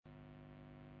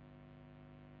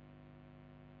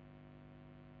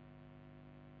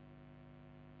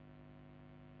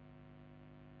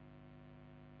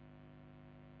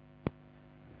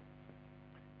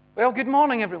Well, good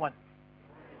morning, everyone.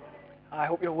 I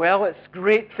hope you're well. It's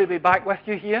great to be back with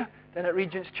you here down at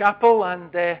Regent's Chapel,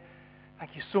 and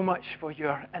thank you so much for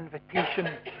your invitation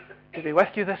to be with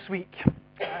you this week.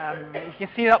 You can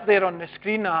see up there on the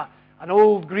screen an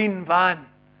old green van.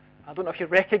 I don't know if you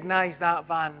recognise that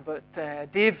van, but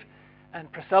Dave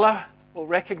and Priscilla will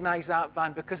recognise that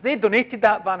van because they donated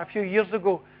that van a few years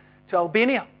ago to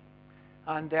Albania,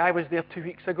 and I was there 2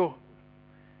 weeks ago.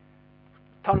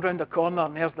 Turned round the corner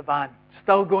and there's the van,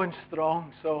 still going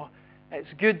strong. So it's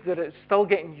good that it's still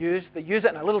getting used. They use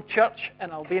it in a little church in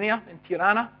Albania, in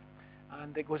Tirana,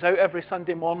 and it goes out every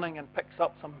Sunday morning and picks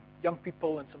up some young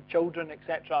people and some children,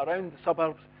 etc., around the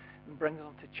suburbs and brings them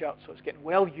to church. So it's getting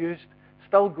well used,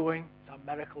 still going. It's a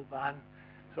miracle van,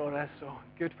 so it is. So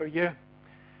good for you.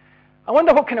 I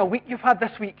wonder what kind of week you've had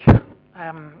this week.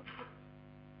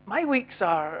 My weeks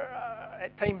are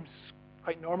at times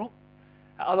quite normal.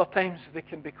 At other times they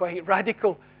can be quite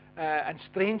radical and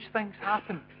strange things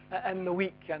happen in the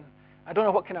week. And I don't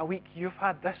know what kind of week you've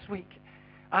had this week.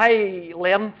 I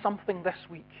learned something this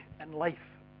week in life,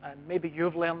 and maybe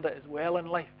you've learned it as well in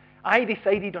life. I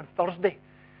decided on Thursday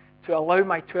to allow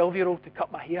my 12-year-old to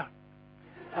cut my hair.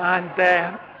 And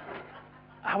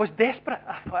I was desperate.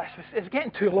 I thought it's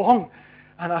getting too long.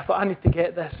 And I thought, I need to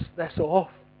get this off.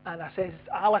 And I says,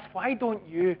 Alice, why don't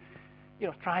you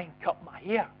try and cut my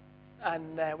hair?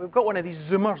 And we've got one of these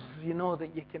Zoomers,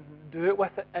 that you can do it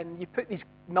with it, and you put these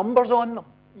numbers on them,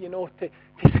 to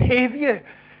save you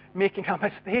making a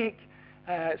mistake.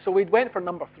 So we went for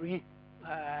number 3,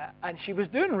 and she was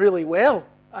doing really well.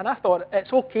 And I thought,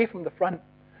 it's okay from the front.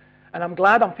 And I'm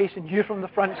glad I'm facing you from the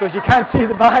front so you can't see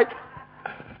the back.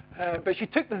 But she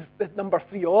took the number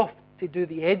 3 off to do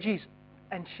the edges,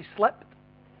 and she slipped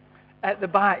at the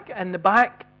back. And the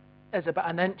back is about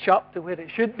an inch up to where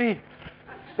it should be.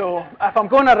 So if I'm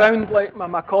going around like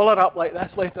my collar up like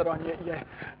this later on,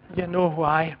 you know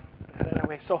why.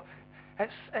 Anyway, so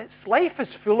it's life is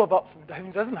full of ups and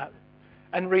downs, isn't it?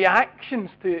 And reactions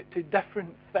to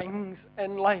different things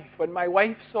in life. When my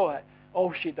wife saw it,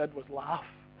 all she did was laugh.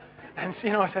 And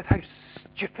I said, how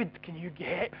stupid can you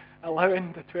get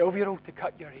allowing the 12-year-old to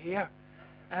cut your hair?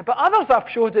 But others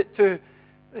I've showed it to,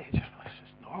 it's just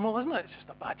normal, isn't it? It's just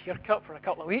a bad haircut for a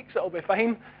couple of weeks, it'll be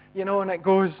fine, and it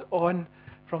goes on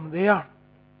from there.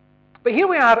 But here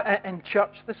we are in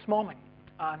church this morning,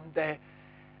 and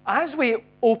as we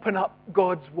open up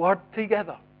God's Word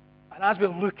together, and as we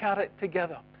look at it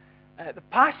together, the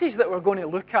passage that we're going to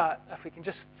look at, if we can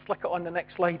just flick it on the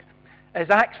next slide, is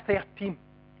Acts 13,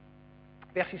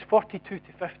 verses 42 to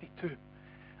 52.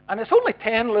 And it's only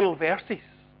 10 little verses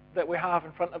that we have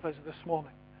in front of us this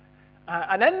morning.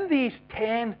 And in these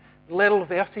 10 little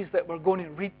verses that we're going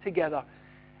to read together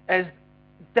is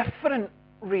different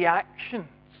reactions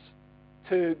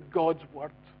to God's Word,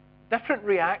 different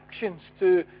reactions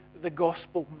to the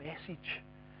gospel message.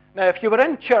 Now, if you were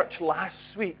in church last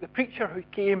week, the preacher who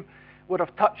came would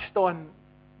have touched on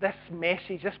this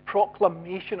message, this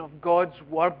proclamation of God's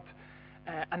Word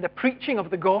and the preaching of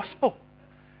the gospel.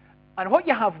 And what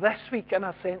you have this week, in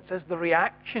a sense, is the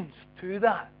reactions to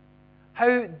that.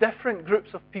 How different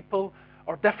groups of people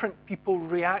or different people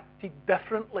reacted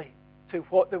differently to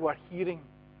what they were hearing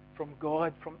from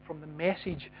God, from the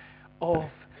message of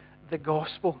the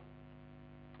gospel.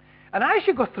 And as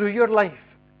you go through your life,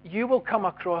 you will come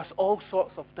across all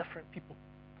sorts of different people.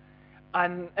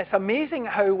 And it's amazing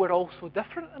how we're all so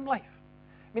different in life.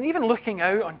 I mean, even looking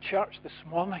out on church this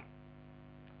morning,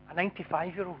 a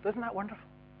 95-year-old, isn't that wonderful?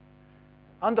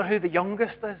 I wonder who the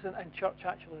youngest is in church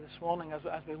actually this morning as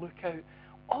we look out.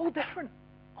 All different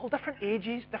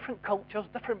ages, different cultures,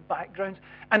 different backgrounds,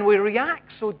 and we react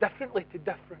so differently to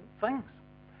different things.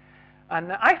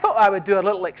 And I thought I would do a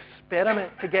little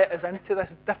experiment to get us into this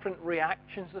different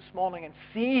reactions this morning and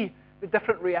see the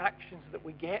different reactions that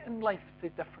we get in life to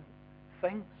different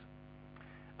things.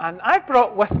 And I've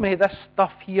brought with me this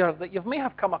stuff here that you may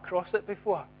have come across it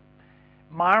before.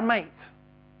 Marmite.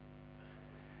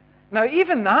 Now,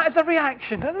 even that is a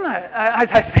reaction, isn't it? As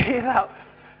I say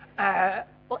that.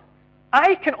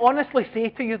 I can honestly say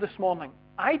to you this morning,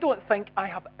 I don't think I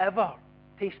have ever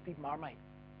tasted Marmite.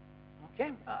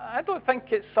 Okay? I don't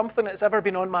think it's something that's ever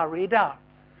been on my radar.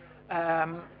 That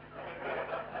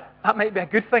might be a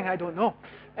good thing, I don't know.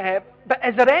 But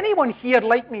is there anyone here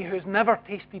like me who's never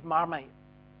tasted Marmite?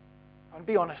 I'll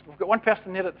be honest, we've got one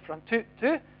person there at the front. Two?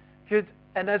 Good.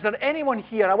 And is there anyone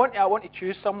here, I want to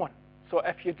choose someone. So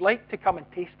if you'd like to come and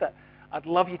taste it, I'd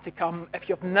love you to come if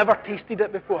you've never tasted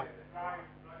it before.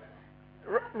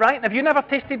 Right? Have you never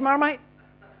tasted Marmite?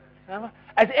 Never?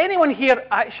 Has anyone here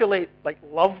actually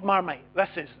love Marmite? This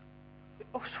is...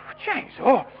 Oh, James,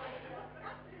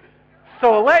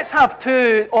 So let's have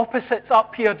two opposites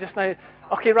up here just now.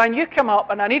 Okay, Ryan, you come up,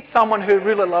 and I need someone who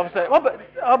really loves it.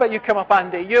 How about you come up,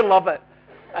 Andy? You love it.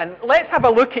 And let's have a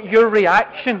look at your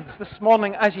reactions this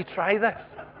morning as you try this.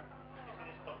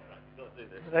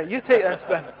 Right, you take this,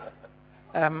 Ben.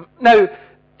 Now,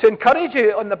 to encourage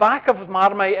you, on the back of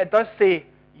Marmite, it does say,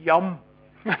 yum.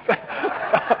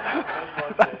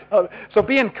 So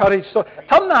be encouraged. So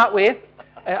turn that way.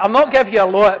 I'll not give you a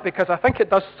lot because I think it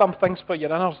does some things for your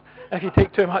inners if you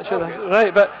take too much of this.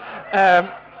 Right, but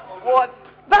What?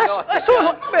 That's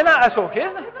okay,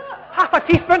 isn't it? Half a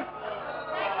teaspoon.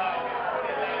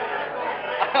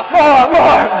 More.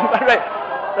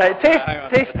 Right. Taste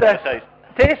this.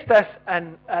 Taste this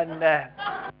and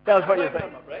tell us what you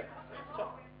think.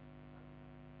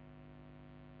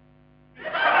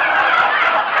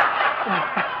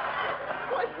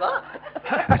 What is that?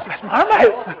 That's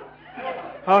Marmite.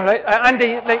 All right,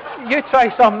 Andy, you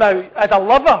try some now as a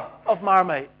lover of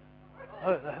Marmite.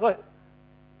 Look.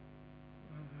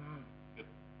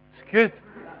 It's good.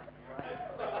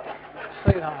 Just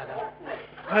like that.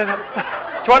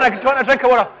 Do you want a drink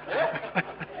of water?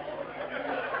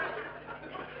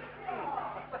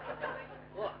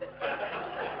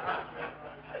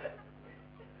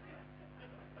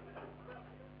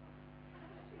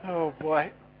 Oh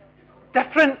boy.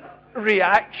 Different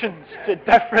reactions to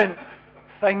different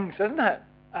things, isn't it?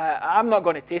 I'm not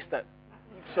going to taste it,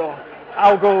 so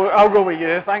I'll go with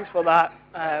you. Thanks for that.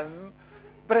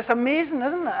 But it's amazing,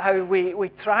 isn't it, how we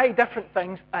try different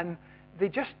things and they're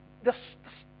different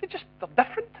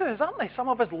to us, aren't they? Some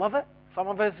of us love it. Some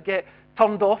of us get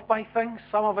turned off by things.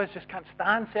 Some of us just can't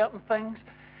stand certain things.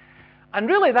 And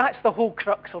really, that's the whole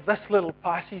crux of this little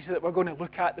passage that we're going to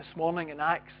look at this morning in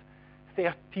Acts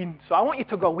 13. So I want you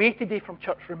to go away today from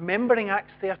church remembering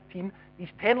Acts 13, these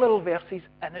 10 little verses,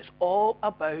 and it's all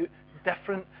about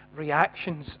different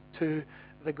reactions to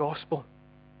the gospel.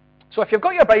 So if you've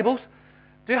got your Bibles,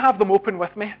 do have them open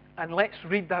with me, and let's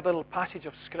read that little passage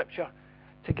of Scripture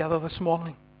together this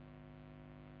morning.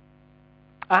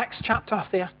 Acts chapter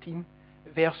 13,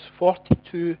 verse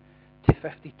 42 to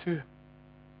 52.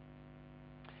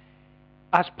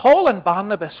 As Paul and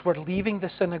Barnabas were leaving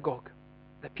the synagogue,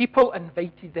 the people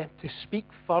invited them to speak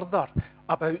further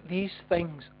about these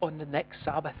things on the next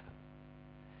Sabbath.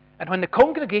 And when the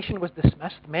congregation was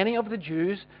dismissed, many of the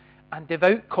Jews and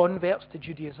devout converts to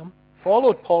Judaism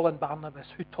followed Paul and Barnabas,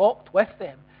 who talked with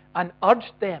them and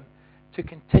urged them to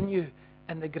continue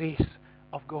in the grace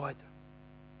of God.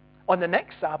 On the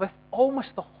next Sabbath, almost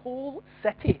the whole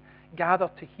city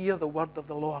gathered to hear the word of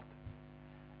the Lord.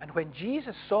 And when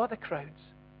Jesus saw the crowds,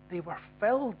 they were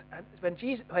filled. When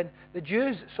the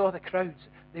Jews saw the crowds,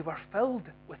 they were filled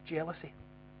with jealousy.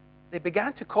 They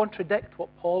began to contradict what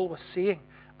Paul was saying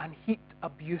and heaped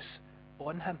abuse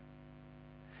on him.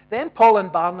 Then Paul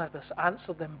and Barnabas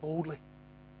answered them boldly.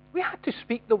 We had to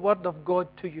speak the word of God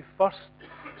to you first,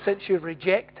 since you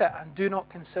reject it and do not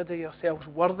consider yourselves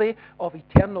worthy of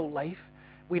eternal life.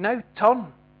 We now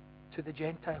turn to the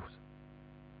Gentiles.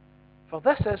 For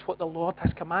this is what the Lord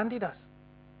has commanded us.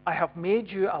 I have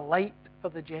made you a light for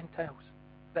the Gentiles,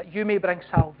 that you may bring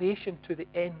salvation to the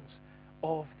ends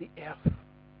of the earth.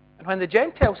 And when the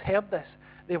Gentiles heard this,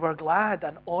 they were glad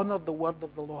and honoured the word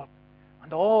of the Lord.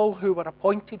 And all who were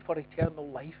appointed for eternal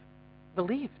life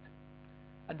believed.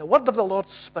 And the word of the Lord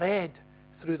spread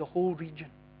through the whole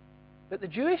region. But the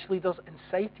Jewish leaders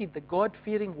incited the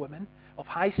God-fearing women of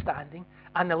high standing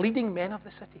and the leading men of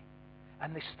the city.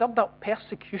 And they stirred up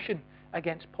persecution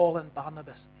against Paul and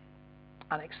Barnabas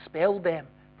and expelled them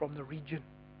from the region.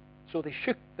 So they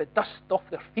shook the dust off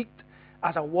their feet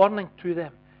as a warning to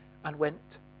them and went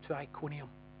to Iconium.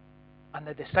 And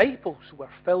the disciples were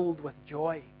filled with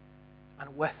joy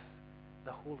and with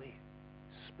the Holy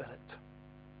Spirit.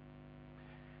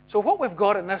 So what we've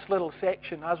got in this little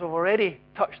section, as we've already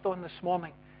touched on this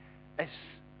morning, is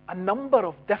a number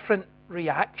of different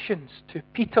reactions to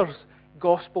Peter's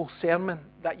gospel sermon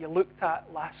that you looked at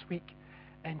last week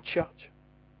in church.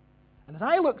 And as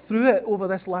I looked through it over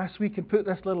this last week and put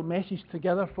this little message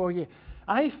together for you,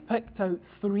 I've picked out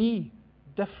 3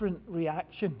 different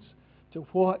reactions to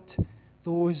what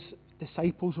those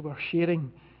disciples were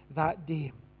sharing that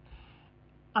day.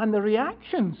 And the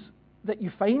reactions that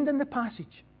you find in the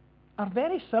passage are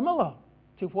very similar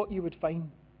to what you would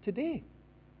find today.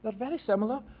 They're very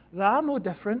similar. They are no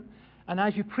different. And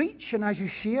as you preach and as you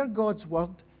share God's word,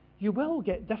 you will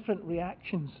get different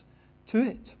reactions to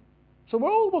it. So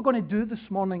all we're going to do this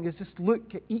morning is just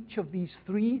look at each of these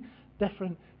 3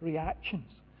 different reactions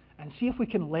and see if we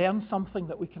can learn something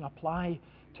that we can apply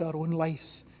to our own lives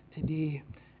today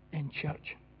in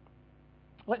church.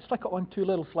 Let's look at on 2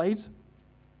 little slides.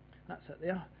 That's it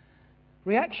there.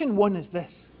 Reaction 1 is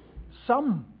this.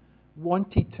 Some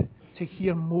wanted to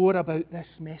hear more about this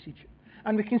message.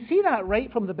 And we can see that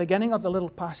right from the beginning of the little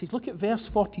passage. Look at verse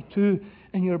 42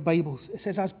 in your Bibles. It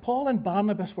says, as Paul and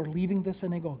Barnabas were leaving the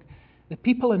synagogue, the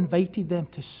people invited them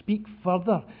to speak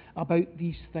further about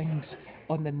these things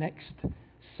on the next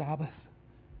Sabbath.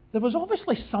 There was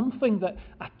obviously something that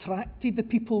attracted the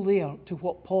people there to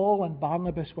what Paul and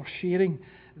Barnabas were sharing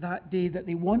that day, that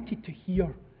they wanted to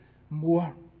hear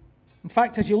more. In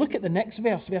fact, as you look at the next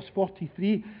verse, verse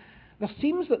 43, there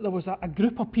seems that there was a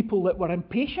group of people that were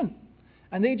impatient,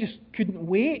 and they just couldn't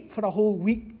wait for a whole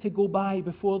week to go by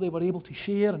before they were able to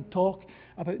share and talk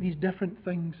about these different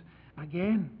things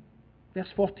again. Verse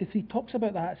 43 talks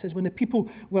about that. It says, when the people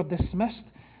were dismissed,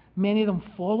 many of them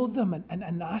followed them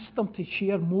and asked them to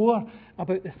share more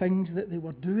about the things that they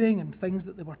were doing and things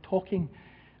that they were talking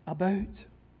about.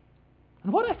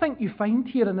 And what I think you find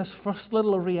here in this first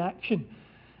little reaction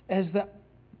is that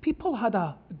people had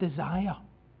a desire.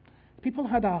 People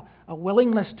had a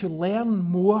willingness to learn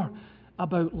more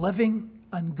about living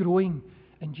and growing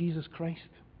in Jesus Christ.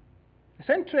 It's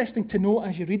interesting to note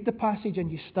as you read the passage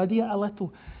and you study it a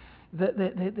little, that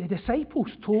the disciples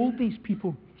told these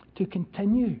people to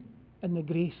continue in the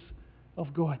grace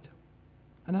of God.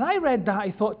 And as I read that,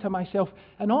 I thought to myself,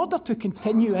 in order to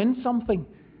continue in something,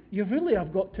 you really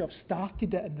have got to have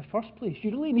started it in the first place.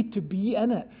 You really need to be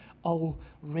in it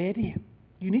already.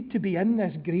 You need to be in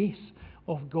this grace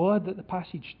of God that the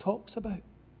passage talks about.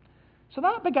 So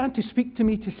that began to speak to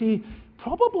me to say,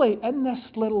 probably in this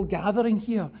little gathering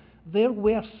here, there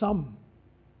were some,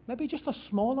 maybe just a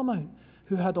small amount,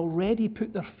 who had already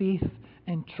put their faith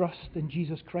and trust in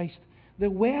Jesus Christ. There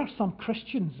were some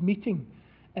Christians meeting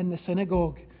in the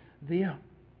synagogue there.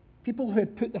 People who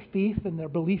had put their faith and their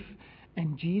belief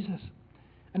in Jesus.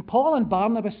 And Paul and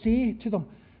Barnabas say to them,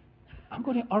 I'm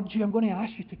going to urge you, I'm going to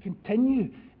ask you to continue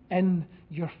in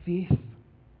your faith.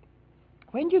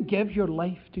 When you give your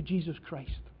life to Jesus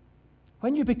Christ,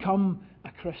 when you become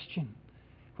a Christian,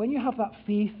 when you have that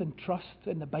faith and trust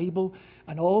in the Bible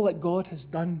and all that God has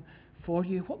done for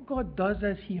you, what God does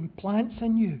is He implants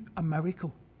in you a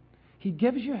miracle. He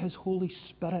gives you His Holy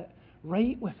Spirit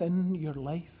right within your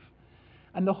life.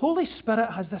 And the Holy Spirit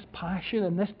has this passion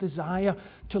and this desire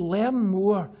to learn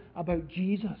more about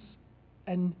Jesus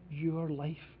in your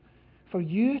life. For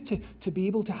you to be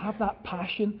able to have that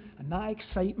passion and that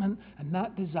excitement and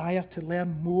that desire to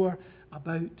learn more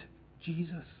about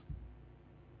Jesus.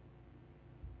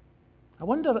 I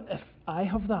wonder if I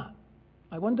have that.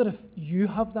 I wonder if you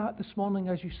have that this morning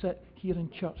as you sit here in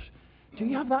church. Do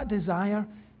you have that desire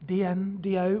day in,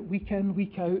 day out, week in,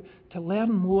 week out, to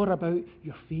learn more about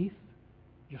your faith,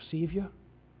 your Saviour,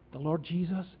 the Lord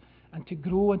Jesus, and to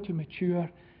grow and to mature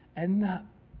in that?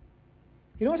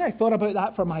 You know, as I thought about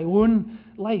that for my own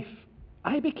life,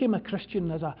 I became a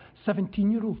Christian as a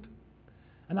 17-year-old.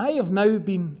 And I have now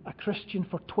been a Christian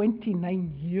for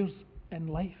 29 years in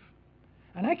life.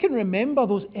 And I can remember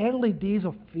those early days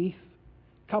of faith,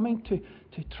 coming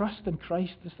to trust in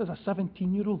Christ just as a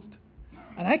 17-year-old.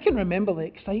 And I can remember the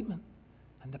excitement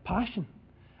and the passion.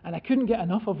 And I couldn't get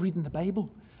enough of reading the Bible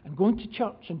and going to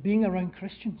church and being around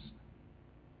Christians.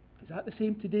 Is that the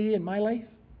same today in my life?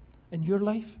 In your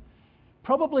life?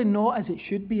 Probably not as it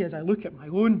should be as I look at my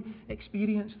own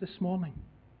experience this morning.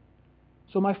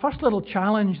 So my first little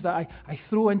challenge that I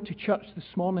throw into church this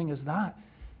morning is that.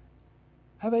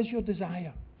 How is your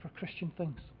desire for Christian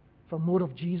things? For more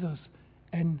of Jesus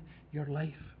in your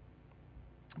life?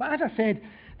 But as I said,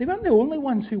 they weren't the only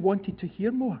ones who wanted to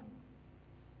hear more.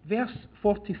 Verse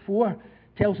 44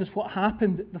 tells us what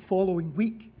happened the following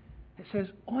week. It says,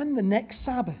 on the next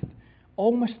Sabbath,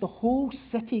 almost the whole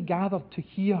city gathered to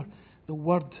hear the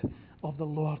word of the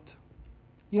Lord.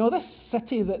 You know, this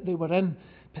city that they were in,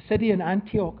 Pisidian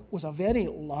Antioch, was a very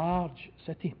large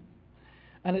city.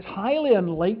 And it's highly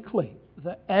unlikely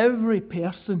that every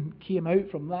person came out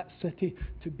from that city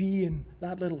to be in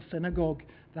that little synagogue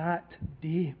that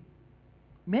day.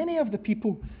 Many of the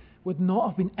people would not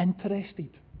have been interested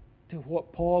to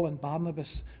what Paul and Barnabas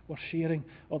were sharing,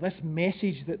 or this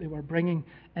message that they were bringing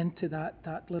into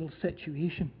that little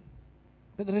situation.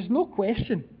 But there is no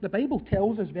question, the Bible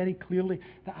tells us very clearly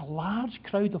that a large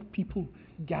crowd of people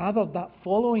gathered that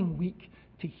following week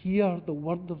to hear the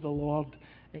word of the Lord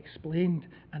explained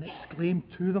and exclaimed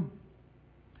to them.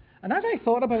 And as I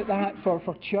thought about that for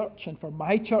church and for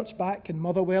my church back in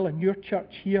Motherwell and your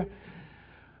church here,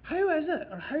 how is it,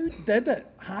 or how did it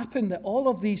happen that all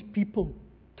of these people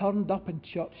turned up in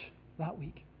church that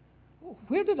week?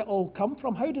 Where did it all come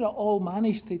from? How did it all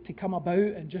manage to come about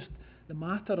in just the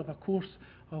matter of a course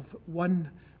of 1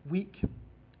 week?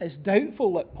 It's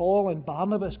doubtful that Paul and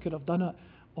Barnabas could have done it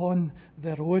on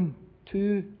their own,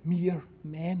 two mere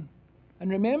men. And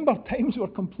remember, times were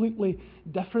completely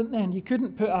different then. You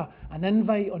couldn't put an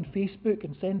invite on Facebook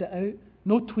and send it out.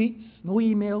 No tweets, no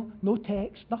email, no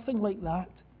text, nothing like that.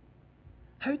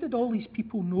 How did all these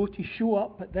people know to show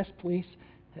up at this place,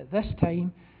 at this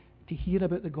time, to hear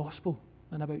about the gospel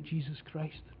and about Jesus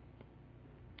Christ?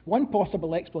 One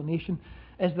possible explanation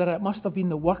is that it must have been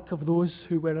the work of those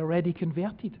who were already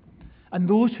converted and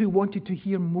those who wanted to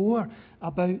hear more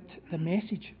about the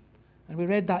message. And we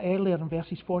read that earlier in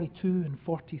verses 42 and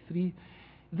 43.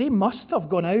 They must have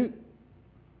gone out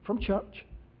from church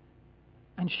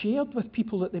and shared with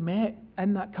people that they met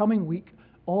in that coming week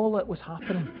all that was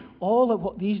happening, all of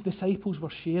what these disciples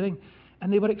were sharing.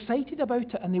 And they were excited about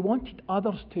it, and they wanted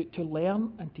others to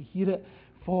learn and to hear it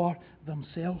for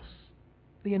themselves.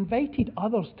 They invited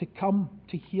others to come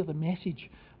to hear the message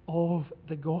of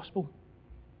the gospel.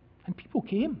 And people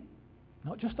came,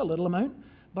 not just a little amount,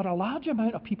 but a large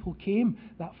amount of people came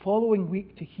that following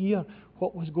week to hear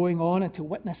what was going on and to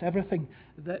witness everything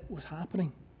that was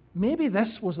happening. Maybe this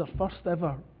was their first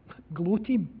ever Glow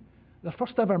team, their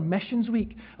first ever missions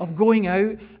week of going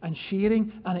out and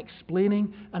sharing and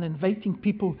explaining and inviting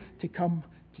people to come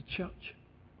to church.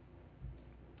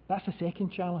 That's the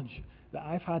second challenge that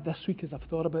I've had this week as I've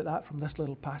thought about that from this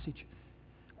little passage.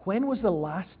 When was the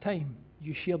last time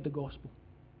you shared the gospel?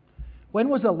 When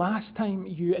was the last time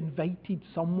you invited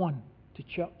someone to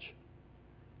church?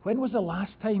 When was the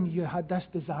last time you had this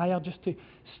desire just to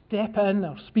step in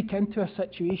or speak into a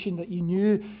situation that you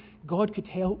knew God could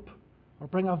help, or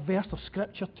bring a verse of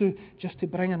scripture to, just to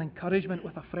bring an encouragement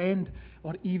with a friend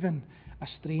or even a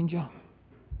stranger?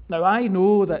 Now, I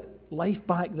know that life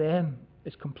back then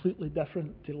is completely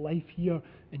different to life here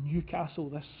in Newcastle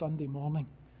this Sunday morning.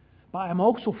 But I'm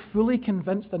also fully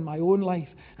convinced in my own life,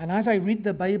 and as I read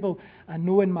the Bible, I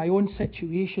know in my own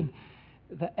situation,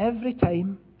 that every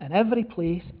time, in every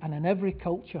place, and in every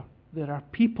culture, there are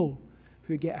people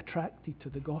who get attracted to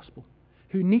the gospel,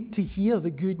 who need to hear the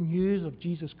good news of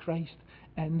Jesus Christ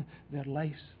in their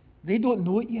lives. They don't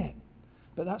know it yet,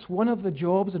 but that's one of the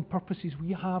jobs and purposes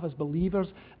we have as believers,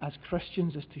 as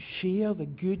Christians, is to share the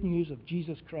good news of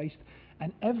Jesus Christ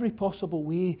in every possible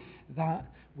way that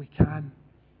we can.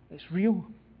 It's real,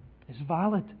 it's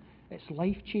valid, it's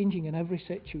life-changing in every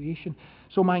situation.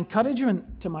 So my encouragement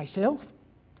to myself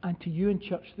and to you in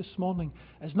church this morning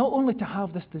is not only to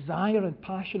have this desire and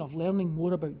passion of learning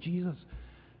more about Jesus,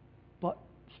 but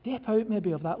step out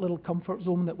maybe of that little comfort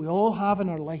zone that we all have in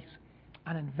our lives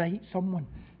and invite someone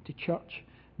to church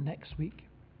next week.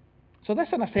 So this,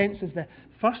 in a sense, is the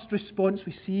first response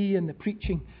we see in the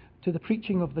preaching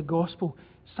of the gospel.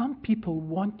 Some people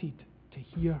wanted to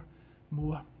hear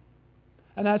more.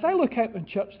 And as I look out in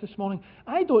church this morning,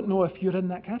 I don't know if you're in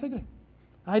that category.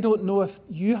 I don't know if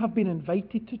you have been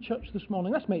invited to church this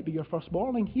morning. This might be your first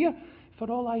morning here, for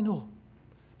all I know.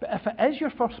 But if it is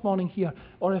your first morning here,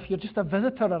 or if you're just a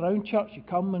visitor around church, you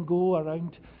come and go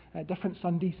around different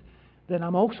Sundays, then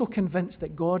I'm also convinced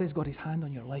that God has got His hand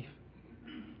on your life.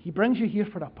 He brings you here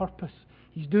for a purpose.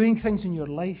 He's doing things in your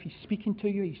life. He's speaking to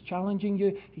you. He's challenging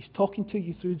you. He's talking to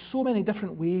you through so many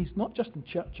different ways, not just in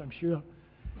church, I'm sure.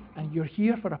 And you're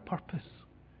here for a purpose,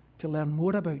 to learn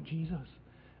more about Jesus,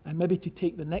 and maybe to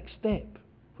take the next step,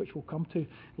 which we'll come to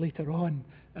later on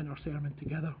in our sermon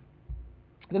together.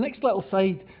 The next little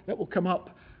slide that will come up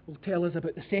will tell us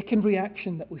about the second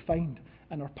reaction that we find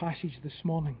in our passage this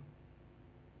morning.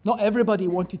 Not everybody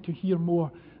wanted to hear more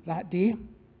that day.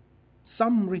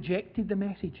 Some rejected the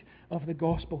message of the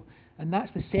gospel, and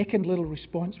that's the second little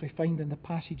response we find in the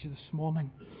passage this morning.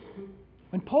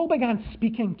 When Paul began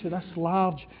speaking to this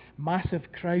large, massive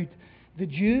crowd, the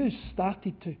Jews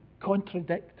started to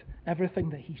contradict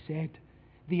everything that he said.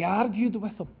 They argued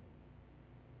with him.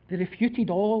 They refuted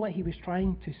all that he was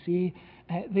trying to say.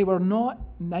 They were not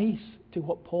nice to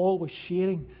what Paul was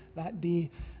sharing that day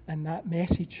in that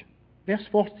message. Verse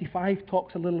 45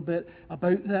 talks a little bit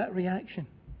about that reaction.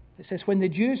 It says, when the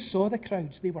Jews saw the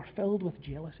crowds, they were filled with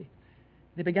jealousy.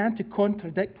 They began to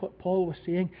contradict what Paul was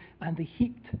saying, and they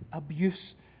heaped abuse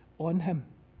on him.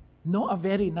 Not a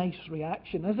very nice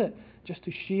reaction, is it? Just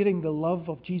to sharing the love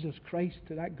of Jesus Christ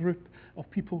to that group of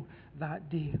people that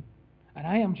day. And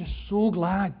I am just so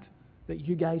glad that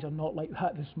you guys are not like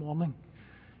that this morning.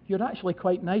 You're actually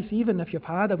quite nice, even if you've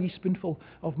had a wee spoonful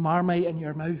of Marmite in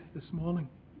your mouth this morning.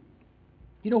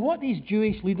 You know, what these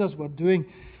Jewish leaders were doing,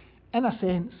 in a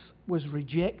sense, was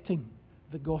rejecting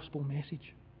the gospel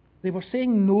message. They were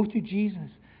saying no to Jesus.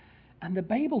 And the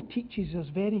Bible teaches us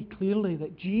very clearly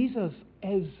that Jesus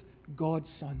is God's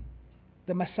Son.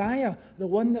 The Messiah, the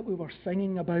one that we were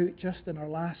singing about just in our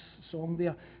last song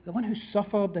there, the one who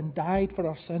suffered and died for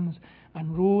our sins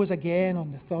and rose again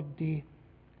on the third day.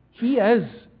 He is,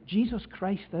 Jesus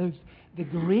Christ is, the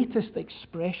greatest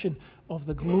expression of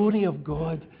the glory of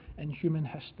God in human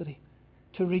history.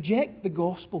 To reject the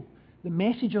gospel, the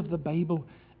message of the Bible,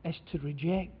 is to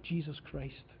reject Jesus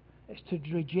Christ. It's to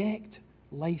reject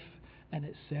life in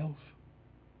itself.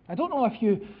 I don't know if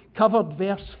you covered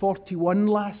verse 41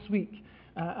 last week,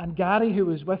 and Gary, who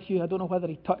was with you, I don't know whether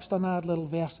he touched on that little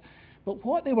verse, but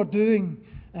what they were doing,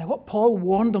 what Paul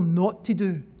warned them not to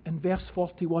do in verse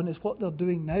 41 is what they're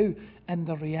doing now in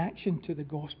their reaction to the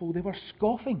gospel. They were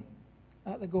scoffing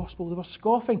at the gospel. They were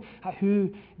scoffing at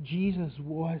who Jesus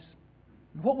was.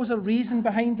 What was the reason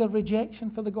behind their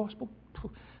rejection for the gospel?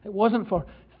 It wasn't for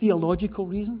theological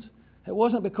reasons. It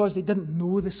wasn't because they didn't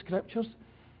know the scriptures.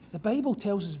 The Bible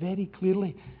tells us very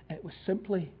clearly it was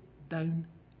simply down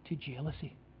to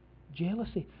jealousy.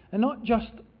 Jealousy. And not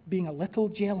just being a little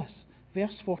jealous.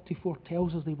 Verse 44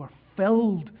 tells us they were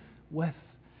filled with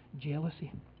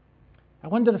jealousy. I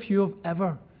wonder if you have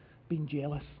ever been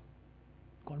jealous.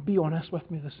 Go on, be honest with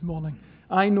me this morning.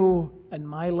 I know in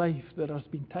my life there has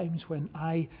been times when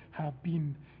I have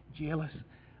been jealous.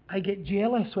 I get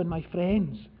jealous when my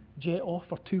friends jet off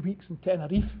for 2 weeks in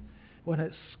Tenerife when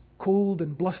it's cold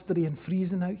and blustery and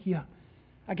freezing out here.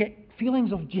 I get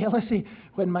feelings of jealousy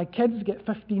when my kids get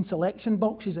 15 selection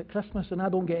boxes at Christmas and I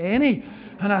don't get any.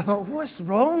 And I thought, what's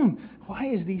wrong? Why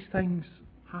is these things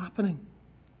happening?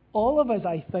 All of us,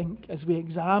 I think, as we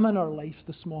examine our lives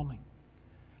this morning,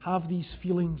 have these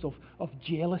feelings of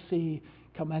jealousy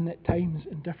come in at times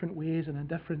in different ways and in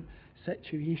different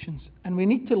situations. And we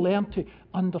need to learn to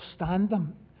understand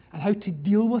them and how to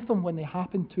deal with them when they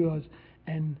happen to us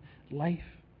in life.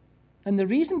 And the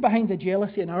reason behind the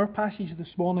jealousy in our passage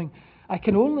this morning, I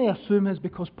can only assume is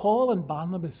because Paul and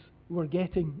Barnabas were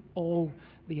getting all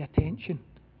the attention.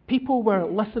 People were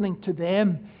listening to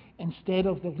them instead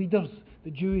of the leaders,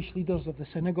 the Jewish leaders of the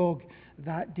synagogue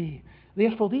that day.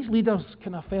 Therefore, these leaders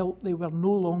kind of felt they were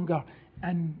no longer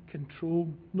in control,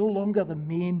 no longer the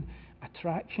main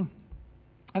attraction.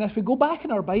 And if we go back in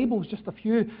our Bibles, just a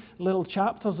few little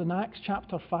chapters in Acts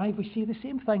chapter 5, we see the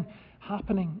same thing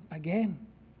happening again.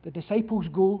 The disciples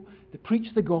go, they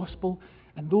preach the gospel,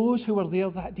 and those who were there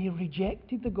that day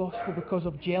rejected the gospel because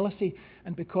of jealousy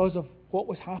and because of what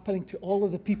was happening to all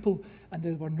of the people, and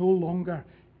they were no longer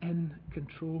in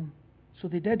control. So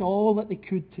they did all that they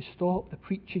could to stop the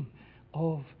preaching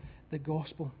of the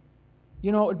gospel.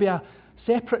 You know, it would be a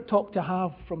separate talk to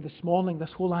have from this morning,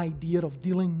 this whole idea of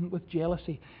dealing with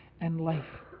jealousy in life.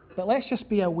 But let's just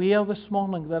be aware this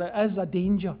morning that it is a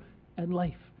danger in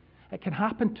life. It can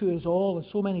happen to us all in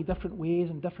so many different ways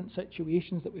and different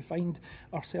situations that we find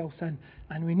ourselves in.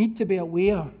 And we need to be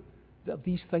aware that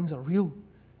these things are real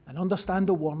and understand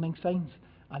the warning signs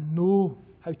and know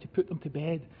how to put them to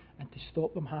bed and to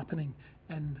stop them happening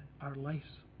in our lives.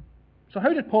 So how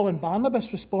did Paul and Barnabas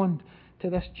respond to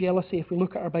this jealousy if we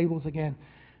look at our Bibles again?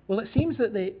 Well, it seems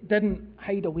that they didn't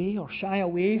hide away or shy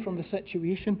away from the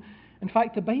situation. In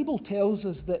fact, the Bible tells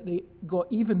us that they got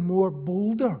even more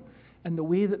bolder in the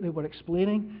way that they were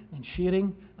explaining and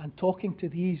sharing and talking to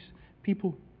these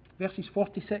people. Verses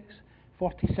 46,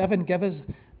 47 give us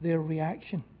their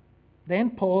reaction. Then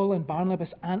Paul and Barnabas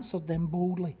answered them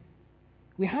boldly.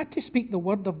 We had to speak the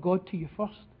word of God to you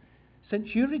first.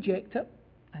 Since you reject it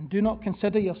and do not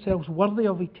consider yourselves worthy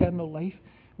of eternal life,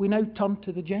 we now turn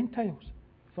to the Gentiles.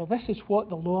 For this is what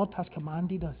the Lord has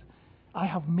commanded us. I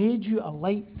have made you a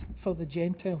light for the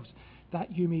Gentiles,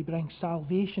 that you may bring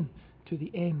salvation to the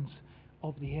ends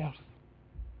of the earth.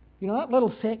 You know, that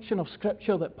little section of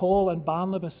Scripture that Paul and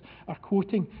Barnabas are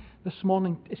quoting this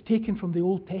morning is taken from the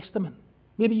Old Testament.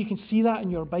 Maybe you can see that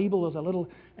in your Bible. There's a little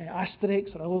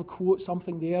asterisk or a little quote,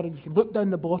 something there, and you can look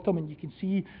down the bottom and you can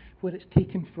see where it's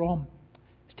taken from.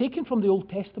 It's taken from the Old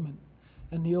Testament,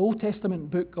 in the Old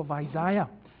Testament book of Isaiah,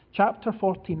 chapter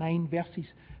 49, verses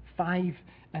 5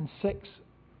 and 6.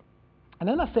 And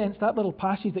in a sense, that little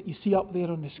passage that you see up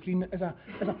there on the screen is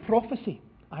a prophecy.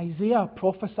 Isaiah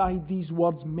prophesied these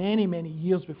words many, many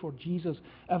years before Jesus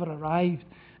ever arrived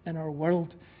in our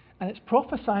world. And it's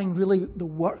prophesying really the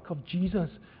work of Jesus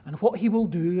and what he will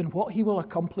do and what he will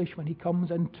accomplish when he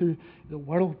comes into the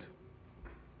world.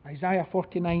 Isaiah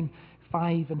 49,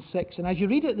 5 and 6. And as you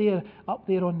read it there, up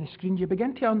there on the screen, you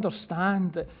begin to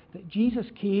understand that Jesus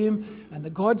came and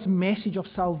that God's message of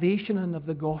salvation and of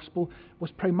the gospel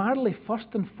was primarily first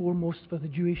and foremost for the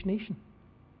Jewish nation.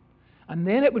 And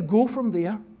then it would go from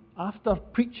there, after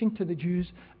preaching to the Jews,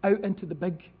 out into the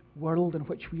big world in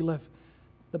which we live.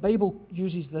 The Bible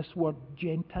uses this word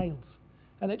Gentiles.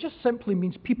 And it just simply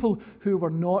means people who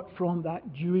were not from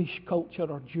that Jewish culture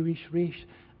or Jewish race.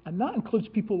 And that includes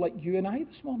people like you and I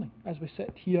this morning as we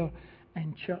sit here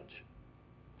in church.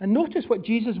 And notice what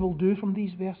Jesus will do from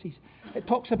these verses. It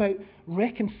talks about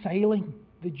reconciling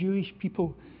the Jewish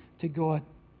people to God.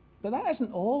 But that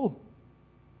isn't all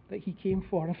that he came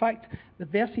for. In fact, the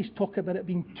verses talk about it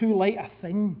being too light a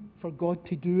thing for God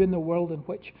to do in the world in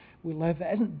which we live.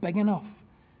 It isn't big enough.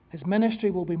 His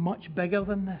ministry will be much bigger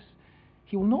than this.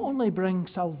 He will not only bring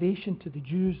salvation to the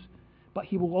Jews, but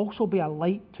he will also be a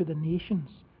light to the nations,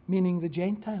 meaning the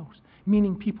Gentiles,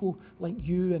 meaning people like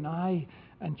you and I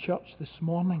in church this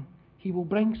morning. He will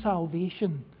bring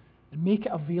salvation and make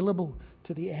it available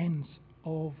to the ends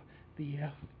of the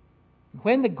earth.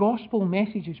 When the gospel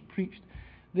message is preached,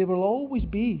 there will always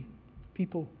be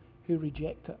people who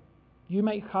reject it. You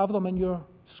might have them in your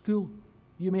school.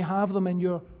 You may have them in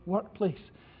your workplace.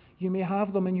 You may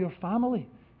have them in your family,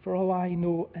 for all I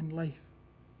know in life.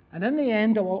 And in the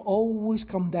end, it will always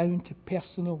come down to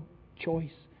personal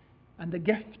choice and the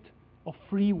gift of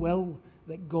free will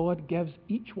that God gives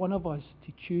each one of us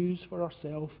to choose for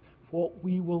ourselves what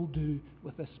we will do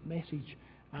with this message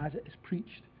as it is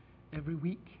preached every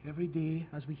week, every day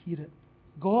as we hear it.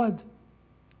 God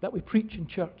that we preach in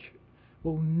church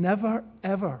will never,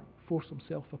 ever force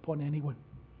himself upon anyone.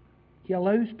 He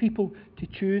allows people to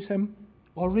choose him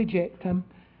or reject him.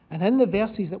 And in the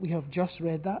verses that we have just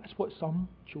read, that's what some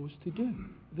chose to do.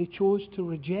 They chose to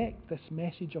reject this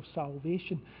message of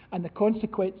salvation and the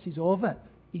consequences of it,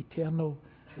 eternal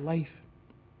life.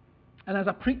 And as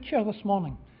a preacher this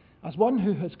morning, as one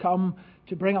who has come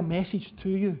to bring a message to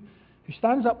you, who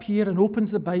stands up here and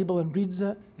opens the Bible and reads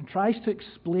it and tries to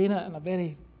explain it in a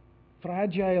very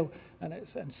fragile and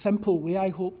simple way, I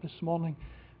hope, this morning,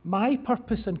 my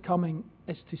purpose in coming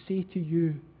is to say to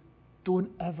you,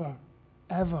 don't ever,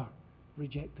 ever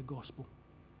reject the gospel.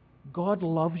 God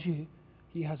loves you.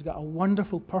 He has got a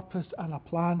wonderful purpose and a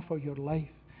plan for your life.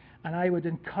 And I would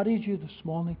encourage you this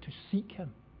morning to seek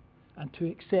him and to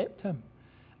accept him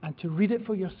and to read it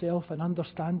for yourself and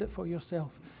understand it for yourself,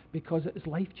 because it is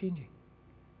life-changing.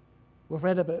 We've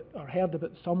read about or heard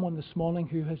about someone this morning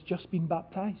who has just been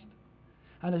baptized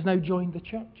and has now joined the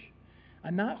church.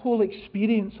 And that whole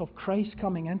experience of Christ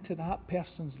coming into that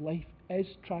person's life is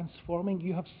transforming.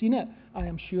 You have seen it, I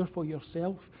am sure, for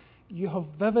yourself. You have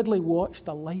vividly watched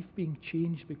a life being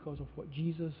changed because of what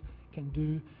Jesus can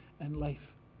do in life.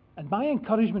 And my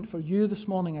encouragement for you this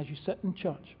morning as you sit in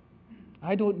church,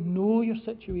 I don't know your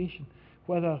situation,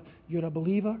 whether you're a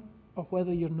believer or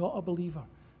whether you're not a believer,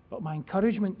 but my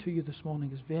encouragement to you this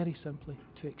morning is very simply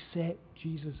to accept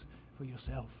Jesus for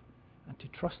yourself and to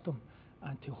trust him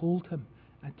and to hold him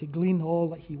and to glean all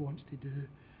that he wants to do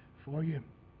for you.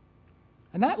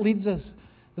 And that leads us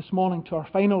this morning to our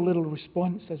final little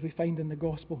response as we find in the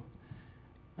gospel.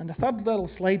 And the third little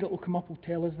slide that will come up will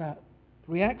tell us that.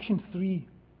 Reaction 3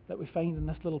 that we find in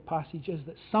this little passage is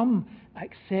that some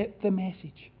accept the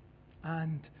message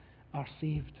and are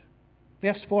saved.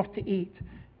 Verse 48,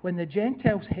 when the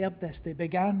Gentiles heard this, they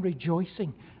began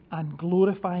rejoicing and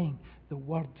glorifying the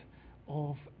word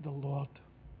of the Lord.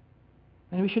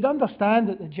 And we should understand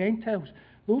that the Gentiles,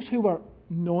 those who were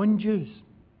non-Jews,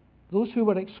 those who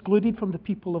were excluded from the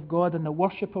people of God and the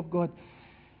worship of God,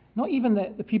 not even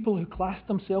the people who classed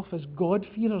themselves as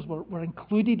God-fearers were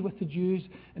included with the Jews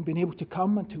in being able to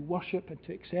come and to worship and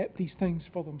to accept these things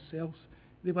for themselves.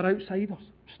 They were outsiders,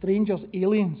 strangers,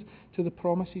 aliens to the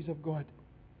promises of God.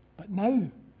 But now,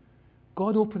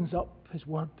 God opens up his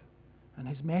word and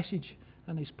his message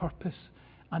and his purpose,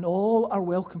 and all are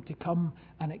welcome to come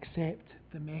and accept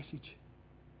the message.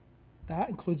 That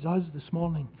includes us this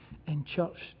morning in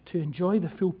church, to enjoy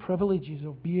the full privileges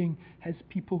of being his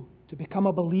people, to become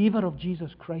a believer of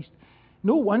Jesus Christ.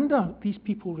 No wonder these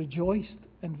people rejoiced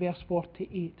in verse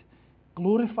 48,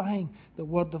 glorifying the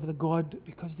word of the God,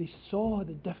 because they saw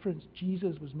the difference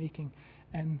Jesus was making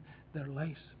in their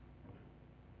lives.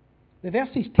 The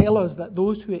verses tell us that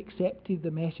those who accepted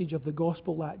the message of the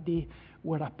gospel that day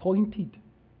were appointed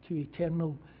to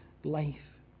eternal life.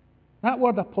 That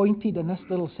word appointed in this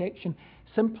little section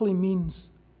simply means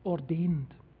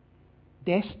ordained,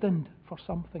 destined for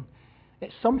something.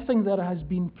 It's something that has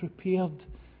been prepared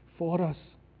for us.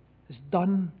 It's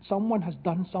done. Someone has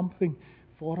done something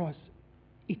for us.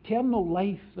 Eternal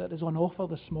life that is on offer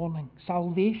this morning,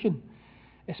 salvation,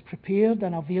 is prepared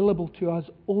and available to us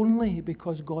only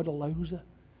because God allows it.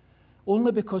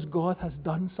 Only because God has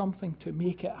done something to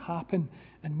make it happen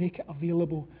and make it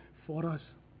available for us.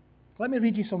 Let me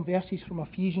read you some verses from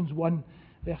Ephesians 1,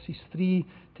 verses 3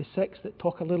 to 6 that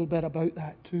talk a little bit about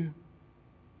that too.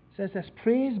 It says this,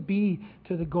 "Praise be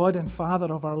to the God and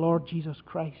Father of our Lord Jesus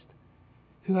Christ,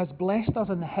 who has blessed us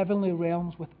in the heavenly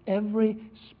realms with every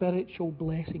spiritual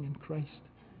blessing in Christ.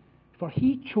 For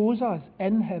he chose us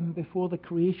in him before the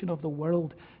creation of the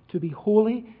world to be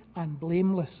holy and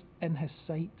blameless in his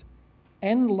sight.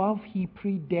 In love he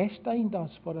predestined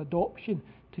us for adoption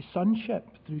to sonship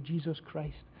through Jesus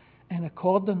Christ, in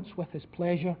accordance with his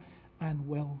pleasure and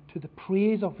will, to the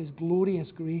praise of his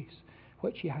glorious grace,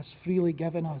 which he has freely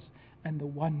given us in the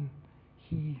one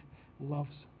he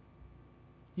loves."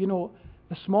 You know,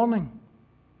 this morning,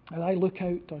 as I look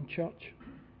out on church,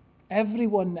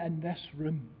 everyone in this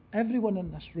room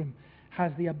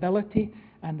has the ability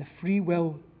and the free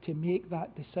will to make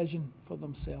that decision for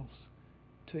themselves,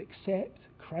 to accept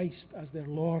Christ as their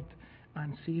Lord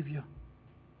and Saviour.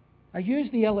 I use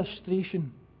the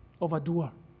illustration of a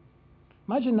door.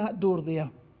 Imagine that door there.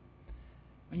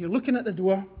 And you're looking at the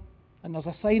door, and there's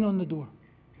a sign on the door.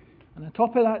 And on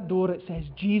top of that door it says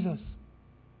Jesus,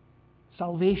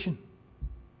 salvation,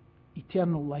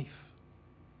 eternal life.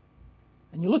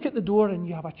 And you look at the door and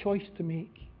you have a choice to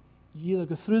make. You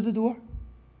either go through the door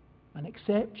and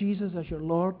accept Jesus as your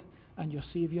Lord and your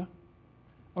Saviour,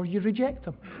 or you reject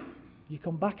him. You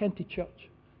come back into church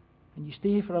and you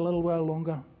stay for a little while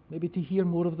longer, maybe to hear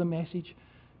more of the message,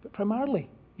 but primarily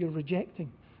you're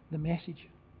rejecting the message.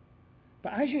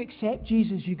 But as you accept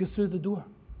Jesus, you go through the door.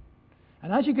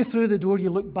 And as you go through the door, you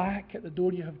look back at the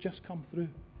door you have just come through.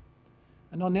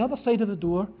 And on the other side of the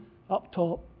door, up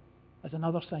top, is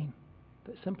another sign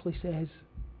that simply says,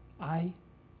 "I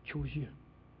chose you."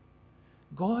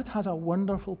 God has a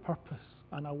wonderful purpose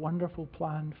and a wonderful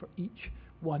plan for each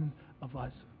one of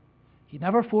us. He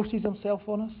never forces himself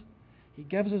on us. He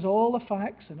gives us all the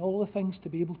facts and all the things to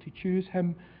be able to choose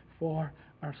him for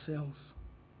ourselves.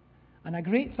 And a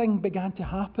great thing began to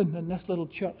happen in this little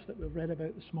church that we've read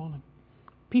about this morning.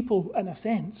 People, in a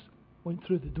sense, went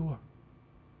through the door.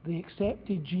 They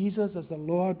accepted Jesus as their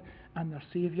Lord and their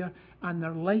Saviour, and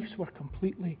their lives were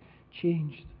completely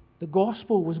changed. The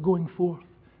gospel was going forth.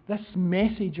 This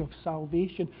message of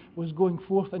salvation was going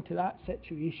forth into that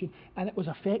situation, and it was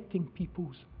affecting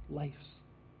people's lives.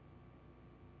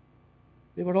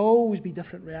 There will always be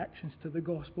different reactions to the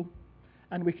gospel,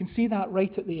 and we can see that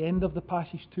right at the end of the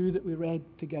passage 2 that we read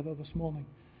together this morning.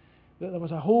 That there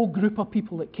was a whole group of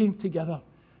people that came together,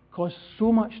 caused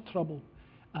so much trouble,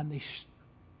 and they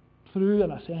threw,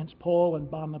 in a sense, Paul and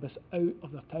Barnabas out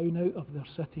of their town, out of their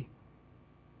city.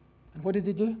 And what did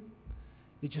they do?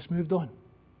 They just moved on.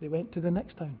 They went to the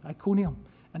next town, Iconium,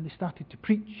 and they started to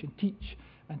preach and teach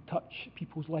and touch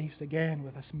people's lives again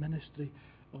with this ministry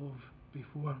of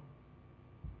before.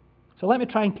 So let me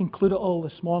try and conclude it all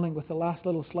this morning with the last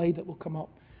little slide that will come up.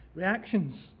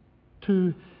 Reactions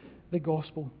to the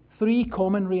gospel. 3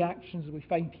 common reactions we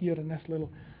find here in this little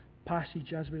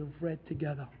passage as we've read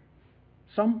together.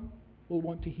 Some will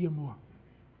want to hear more.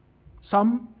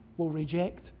 Some will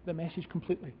reject the message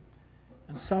completely.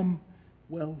 And some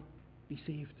will be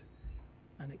saved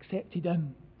and accepted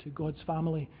into God's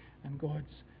family and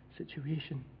God's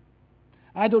situation.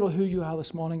 I don't know who you are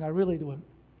this morning. I really don't.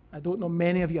 I don't know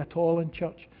many of you at all in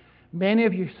church. Many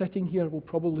of you sitting here will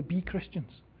probably be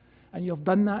Christians. And you've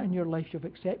done that in your life. You've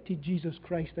accepted Jesus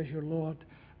Christ as your Lord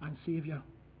and Saviour.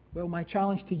 Well, my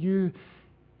challenge to you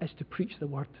is to preach the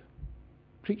word.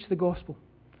 Preach the gospel.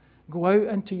 Go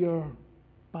out into your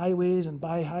byways and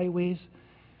by-highways,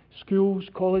 schools,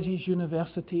 colleges,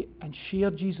 university, and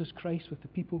share Jesus Christ with the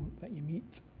people that you meet.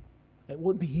 It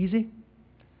won't be easy.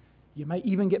 You might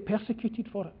even get persecuted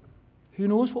for it. Who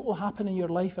knows what will happen in your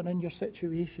life and in your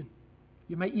situation.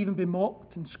 You might even be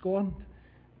mocked and scorned,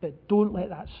 but don't let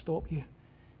that stop you.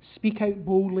 Speak out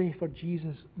boldly for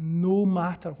Jesus, no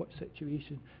matter what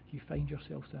situation you find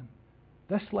yourselves in.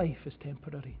 This life is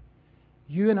temporary.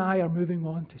 You and I are moving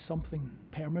on to something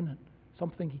permanent,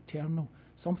 something eternal,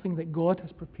 something that God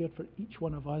has prepared for each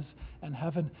one of us in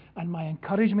heaven. And my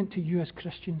encouragement to you as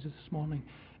Christians this morning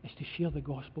is to share the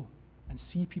gospel and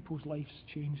see people's lives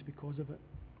change because of it.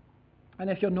 And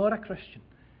if you're not a Christian,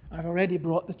 I've already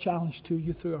brought the challenge to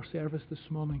you through our service this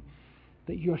morning,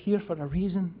 that you're here for a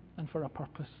reason and for a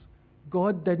purpose.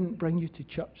 God didn't bring you to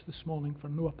church this morning for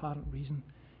no apparent reason.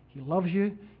 He loves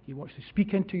you. He wants to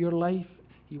speak into your life.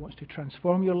 He wants to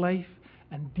transform your life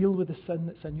and deal with the sin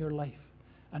that's in your life.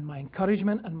 And my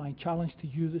encouragement and my challenge to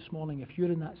you this morning, if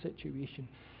you're in that situation,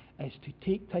 is to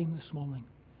take time this morning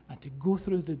and to go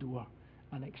through the door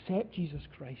and accept Jesus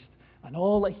Christ and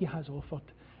all that he has offered.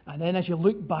 And then as you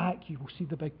look back, you will see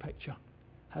the big picture.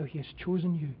 How he has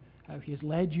chosen you, how he has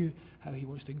led you, how he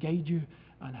wants to guide you,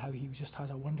 and how he just has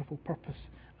a wonderful purpose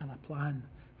and a plan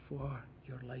for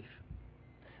your life.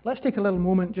 Let's take a little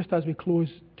moment just as we close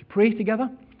to pray together,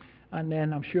 and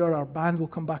then I'm sure our band will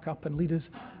come back up and lead us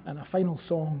in a final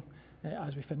song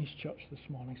as we finish church this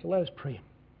morning. So let us pray.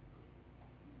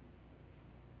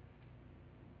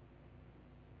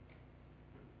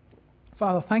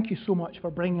 Father, thank you so much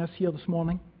for bringing us here this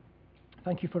morning.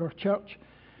 Thank you for our church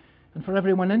and for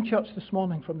everyone in church this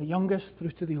morning, from the youngest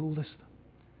through to the oldest.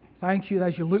 Thank you that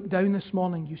as you look down this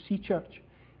morning, you see church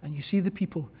and you see the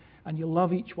people and you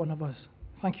love each one of us.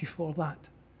 Thank you for that.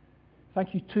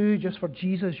 Thank you too just for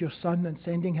Jesus, your Son, and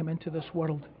sending him into this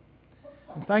world.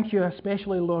 And thank you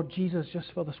especially, Lord Jesus,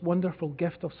 just for this wonderful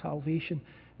gift of salvation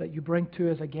that you bring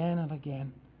to us again and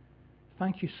again.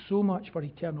 Thank you so much for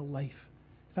eternal life.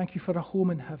 Thank you for a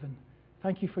home in heaven.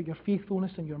 Thank you for your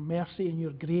faithfulness and your mercy and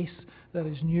your grace that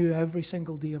is new every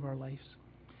single day of our lives.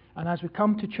 And as we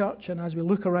come to church and as we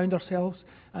look around ourselves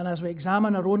and as we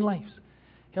examine our own lives,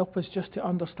 help us just to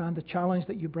understand the challenge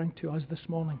that you bring to us this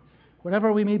morning.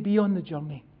 Wherever we may be on the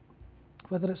journey,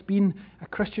 whether it's been a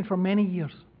Christian for many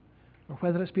years, or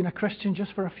whether it's been a Christian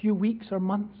just for a few weeks or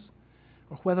months,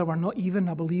 or whether we're not even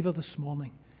a believer this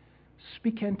morning,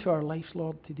 speak into our lives,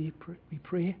 Lord, today, we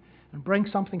pray, and bring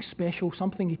something special,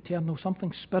 something eternal,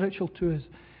 something spiritual to us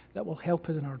that will help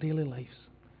us in our daily lives.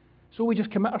 So we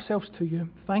just commit ourselves to you,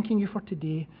 thanking you for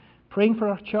today, praying for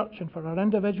our church and for our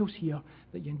individuals here,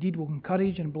 that you indeed will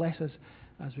encourage and bless us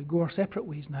as we go our separate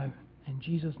ways now. In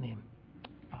Jesus' name,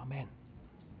 amen.